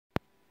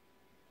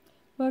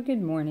Well,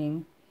 good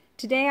morning.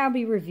 Today I'll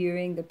be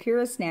reviewing the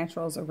Purest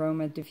Naturals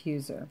Aroma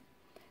Diffuser.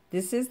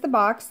 This is the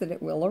box that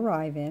it will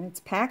arrive in. It's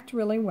packed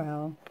really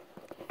well.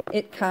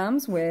 It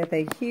comes with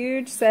a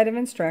huge set of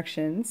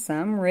instructions,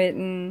 some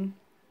written,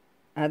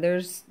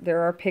 others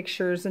there are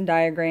pictures and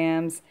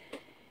diagrams,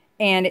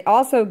 and it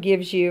also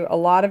gives you a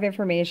lot of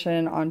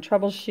information on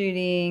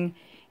troubleshooting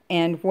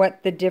and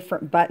what the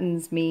different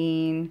buttons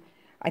mean.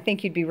 I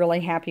think you'd be really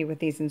happy with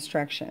these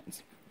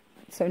instructions.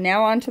 So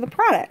now on to the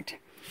product.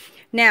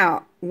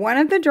 Now, one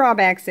of the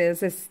drawbacks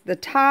is the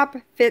top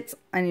fits,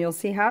 and you'll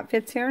see how it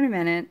fits here in a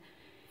minute,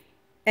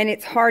 and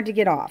it's hard to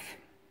get off.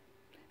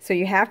 So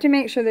you have to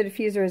make sure the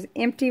diffuser is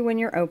empty when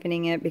you're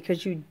opening it,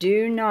 because you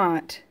do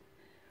not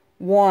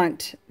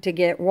want to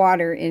get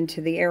water into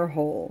the air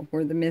hole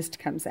where the mist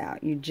comes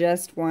out. You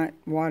just want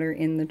water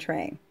in the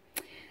tray.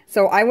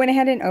 So I went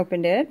ahead and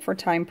opened it for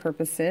time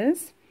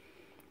purposes.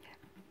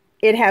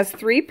 It has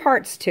three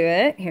parts to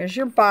it. Here's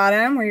your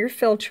bottom where your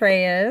fill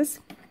tray is.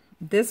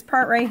 This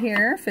part right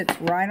here fits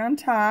right on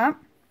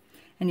top,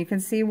 and you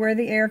can see where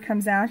the air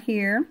comes out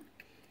here.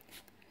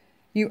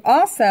 You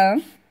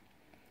also,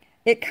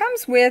 it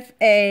comes with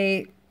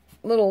a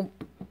little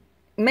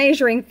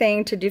measuring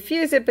thing to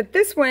diffuse it, but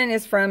this one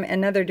is from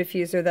another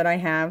diffuser that I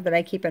have that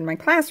I keep in my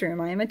classroom.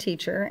 I am a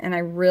teacher, and I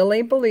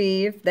really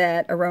believe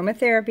that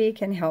aromatherapy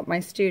can help my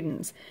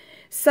students.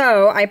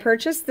 So I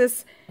purchased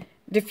this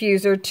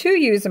diffuser to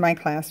use in my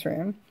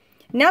classroom.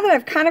 Now that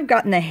I've kind of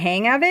gotten the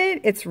hang of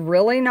it, it's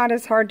really not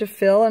as hard to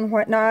fill and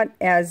whatnot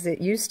as it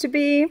used to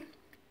be.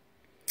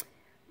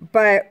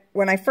 But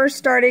when I first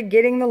started,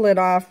 getting the lid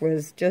off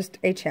was just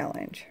a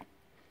challenge.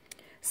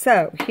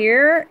 So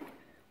here,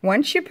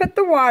 once you put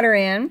the water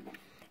in,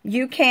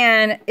 you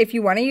can, if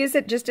you want to use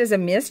it just as a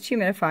mist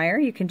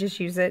humidifier, you can just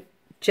use it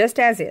just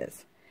as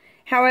is.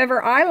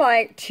 However, I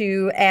like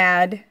to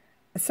add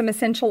some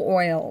essential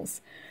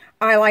oils.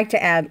 I like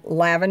to add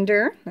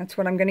lavender. That's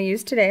what I'm going to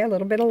use today, a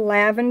little bit of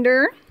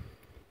lavender.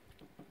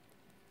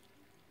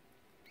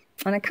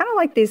 And I kind of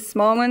like these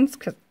small ones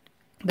because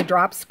the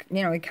drops,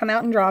 you know, they come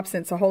out in drops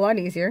and it's a whole lot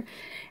easier.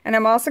 And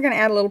I'm also going to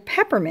add a little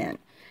peppermint,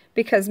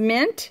 because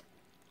mint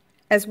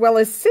as well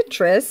as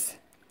citrus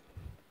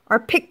are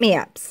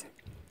pick-me-ups.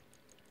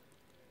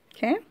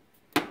 Okay?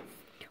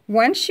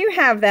 Once you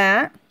have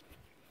that,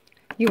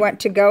 you want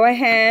to go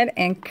ahead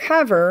and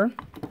cover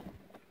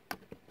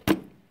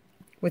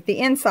with the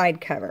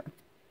inside cover.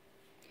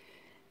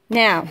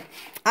 Now,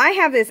 I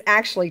have this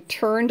actually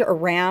turned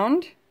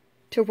around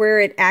to where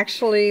it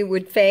actually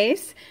would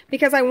face,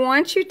 because I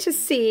want you to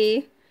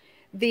see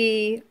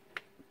the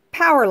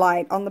power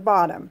light on the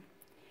bottom.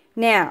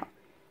 Now,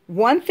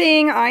 one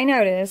thing I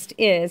noticed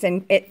is,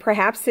 and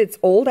perhaps it's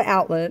old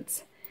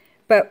outlets,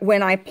 but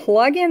when I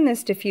plug in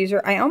this diffuser,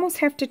 I almost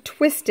have to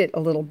twist it a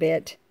little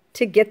bit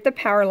to get the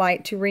power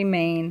light to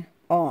remain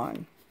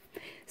on.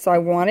 So I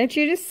wanted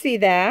you to see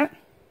that.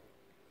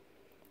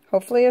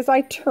 Hopefully as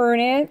I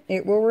turn it,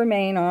 it will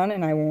remain on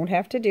and I won't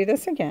have to do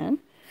this again.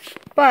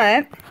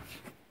 But,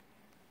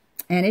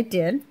 and it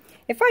did.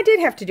 If I did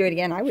have to do it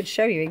again, I would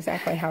show you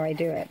exactly how I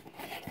do it.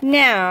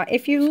 Now,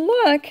 if you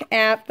look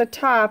at the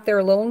top, there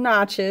are little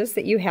notches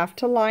that you have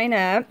to line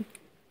up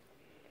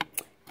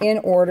in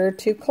order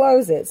to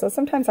close it. So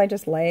sometimes I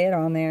just lay it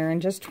on there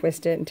and just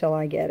twist it until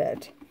I get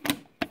it.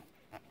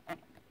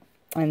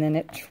 And then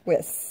it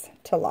twists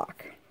to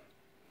lock.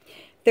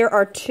 There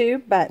are two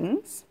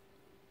buttons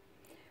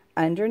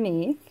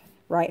underneath,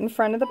 right in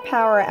front of the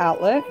power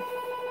outlet.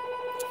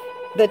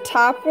 The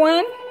top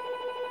one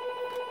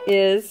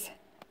is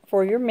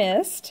for your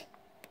mist.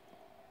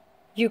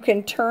 You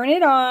can turn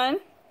it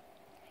on.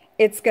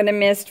 It's going to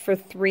mist for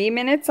 3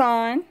 minutes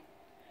on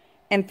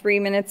and 3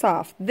 minutes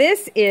off.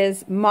 This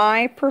is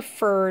my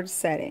preferred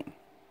setting.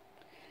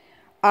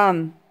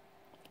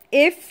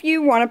 If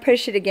you want to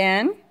push it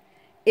again,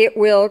 it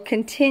will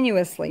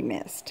continuously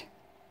mist.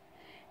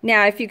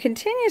 Now, if you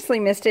continuously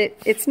mist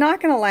it, it's not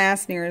going to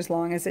last near as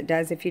long as it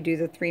does if you do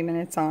the 3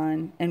 minutes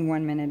on and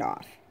 1 minute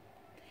off.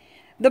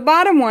 The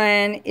bottom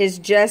one is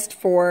just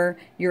for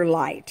your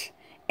light.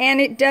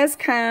 And it does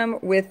come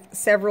with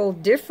several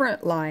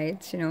different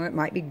lights. You know, it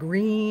might be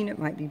green, it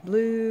might be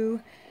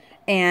blue,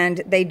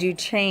 and they do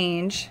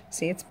change.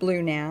 See, it's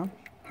blue now.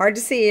 Hard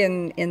to see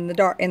in the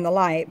dark, in the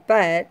light,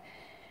 but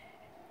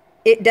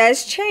it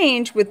does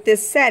change with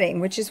this setting,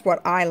 which is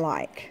what I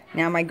like.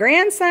 Now, my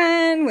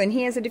grandson, when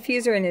he has a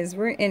diffuser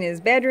in his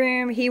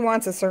bedroom, he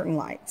wants a certain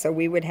light, so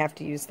we would have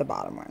to use the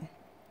bottom one.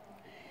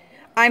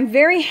 I'm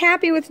very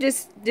happy with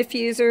this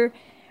diffuser.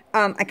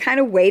 I kind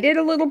of waited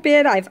a little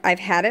bit. I've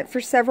had it for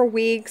several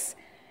weeks.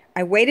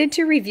 I waited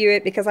to review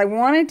it because I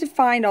wanted to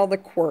find all the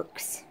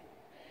quirks.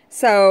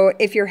 So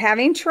if you're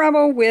having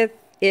trouble with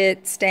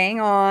it staying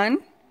on,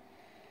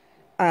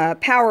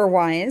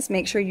 power-wise,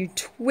 make sure you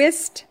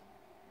twist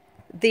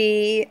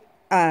the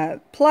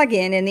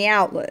plug-in in the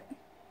outlet,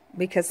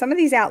 because some of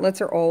these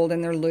outlets are old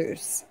and they're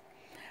loose.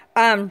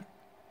 I'm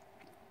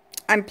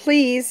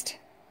pleased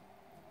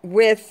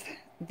with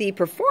the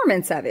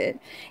performance of it.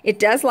 It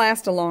does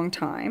last a long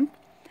time,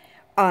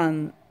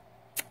 and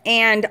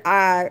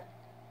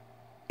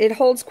it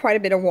holds quite a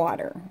bit of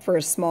water for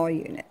a small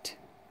unit.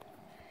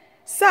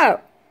 So,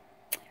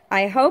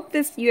 I hope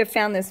you have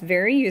found this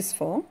very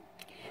useful.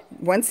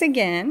 Once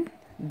again,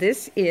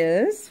 this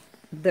is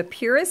the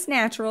Purest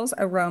Naturals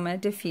Aroma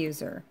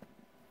Diffuser.